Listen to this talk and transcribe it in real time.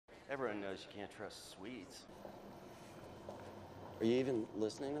Everyone knows you can't trust sweets. Are you even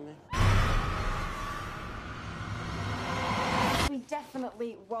listening to me? We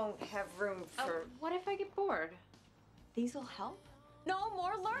definitely won't have room for... What if I get bored? These'll help? No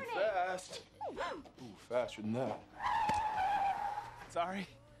more learning! Fast! Ooh, faster than that. Sorry.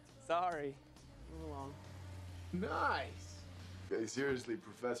 Move along. Nice! Okay, seriously,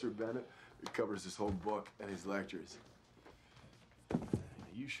 Professor Bennett, it covers this whole book and his lectures.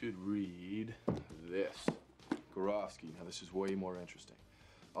 You should read this. Gorofsky. Now, this is way more interesting.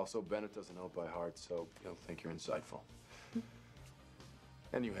 Also, Bennett doesn't know it by heart, so he'll think you're insightful.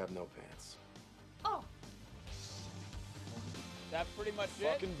 And you have no pants. Oh! That pretty much it?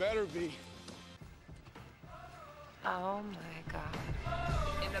 Fucking better be. Oh my God.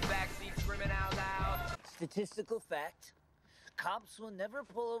 In the backseat screaming out loud. Statistical fact. Cops will never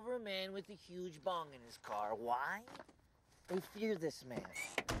pull over a man with a huge bong in his car. Why? They fear this man.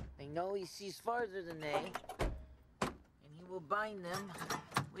 They know he sees farther than they, and he will bind them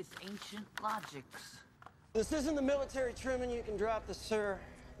with ancient logics. This isn't the military, Truman. You can drop the sir.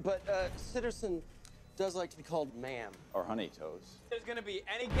 But Sitterson does like to be called ma'am. Or honey toes. There's gonna be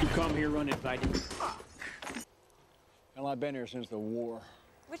any... You come here uninvited. Well, I've been here since the war.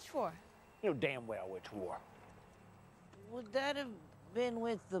 Which war? You know damn well which war. Would that have been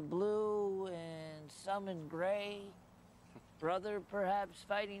with the blue and some in gray? Brother perhaps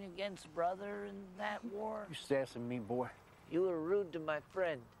fighting against brother in that war? You sassing me, boy. You were rude to my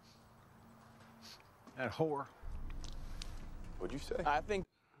friend. That whore. What'd you say? I think...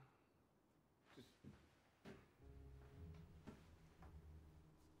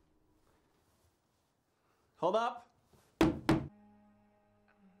 Hold up.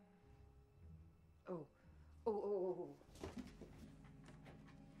 Oh.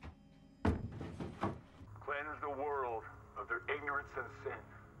 Cleanse the world of their ignorance and sin.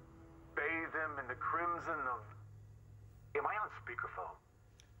 Bathe them in the crimson of... Am I on speakerphone?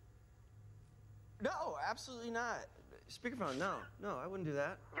 No, absolutely not. Speakerphone, no, I wouldn't do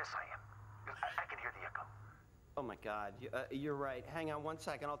that. Yes, I am. I can hear the echo. Oh my God, you're right. Hang on 1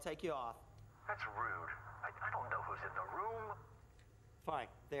 second, I'll take you off. That's rude. I don't know who's in the room. Fine,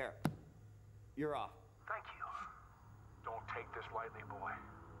 there. You're off. Thank you. Don't take this lightly, boy.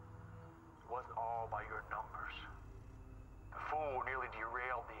 It wasn't all by your numbers. The fool nearly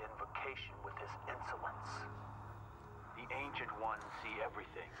derailed the invocation with his insolence. The ancient ones see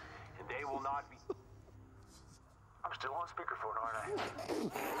everything, and they will not be... I'm still on speakerphone, aren't I?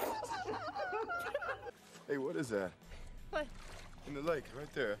 Hey, what is that? What? In the lake,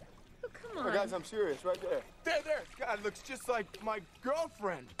 right there. Oh, come on. Oh, guys, I'm serious, right there. There. God, looks just like my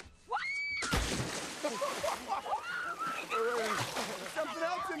girlfriend. What? There's something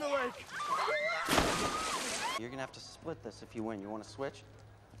else in the lake. You're gonna have to split this if you win. You wanna switch?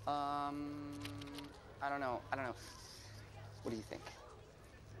 I don't know. What do you think?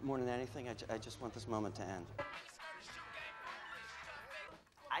 More than anything, I just want this moment to end.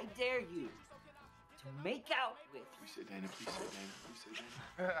 I dare you to make out with Please say Dana, please say Dana, please say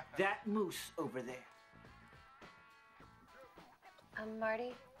Dana. that moose over there.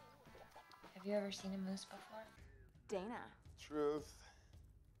 Marty, have you ever seen a moose before? Dana. Truth.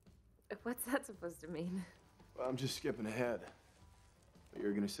 What's that supposed to mean? Well, I'm just skipping ahead. But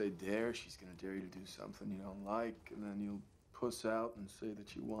you're gonna say dare, she's gonna dare you to do something you don't like, and then you'll puss out and say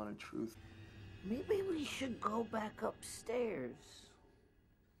that you wanted truth. Maybe we should go back upstairs.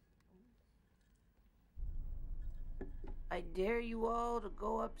 I dare you all to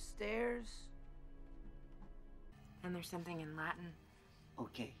go upstairs. And there's something in Latin.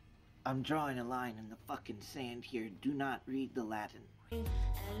 Okay, I'm drawing a line in the fucking sand here. Do not read the Latin.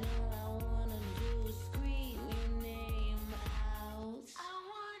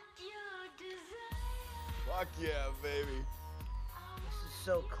 Fuck yeah, baby. This is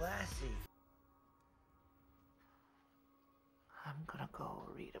so classy. I'm gonna go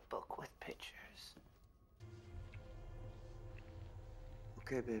read a book with pictures.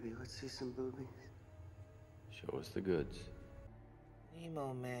 Okay, baby, let's see some boobies. Show us the goods.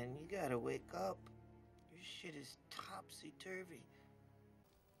 Nemo, man, you gotta wake up. Your shit is topsy-turvy.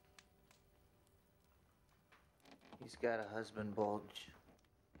 He's got a husband bulge.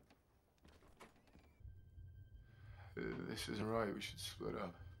 This isn't right. We should split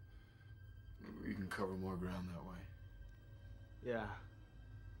up. We can cover more ground that way.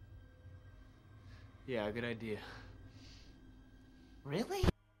 Yeah, good idea. Really?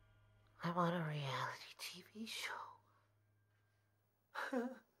 I'm on a reality TV show.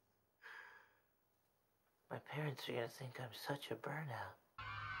 My parents are gonna think I'm such a burnout.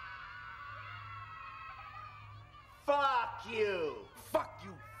 Fuck you! Fuck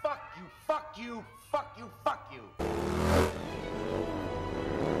you! Fuck fuck you, fuck you, fuck you.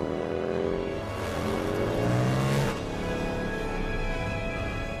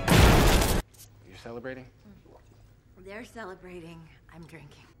 You celebrating? They're celebrating. I'm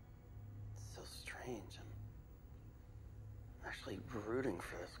drinking. It's so strange. I'm actually rooting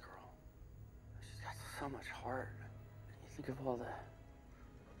for this girl. She's got so much heart. You think of all the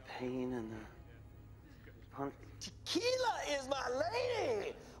pain and the tequila is my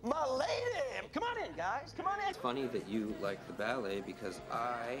lady! My lady! Come on in, guys. Come on in. It's funny that you like the ballet because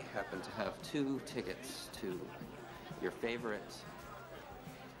I happen to have 2 tickets to your favorite.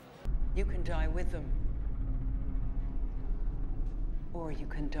 You can die with them, or you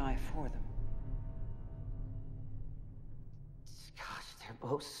can die for them. Gosh, they're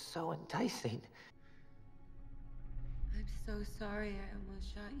both so enticing. I'm so sorry I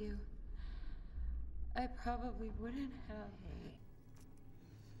almost shot you. I probably wouldn't have.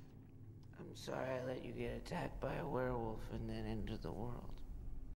 I'm sorry I let you get attacked by a werewolf and then into the world.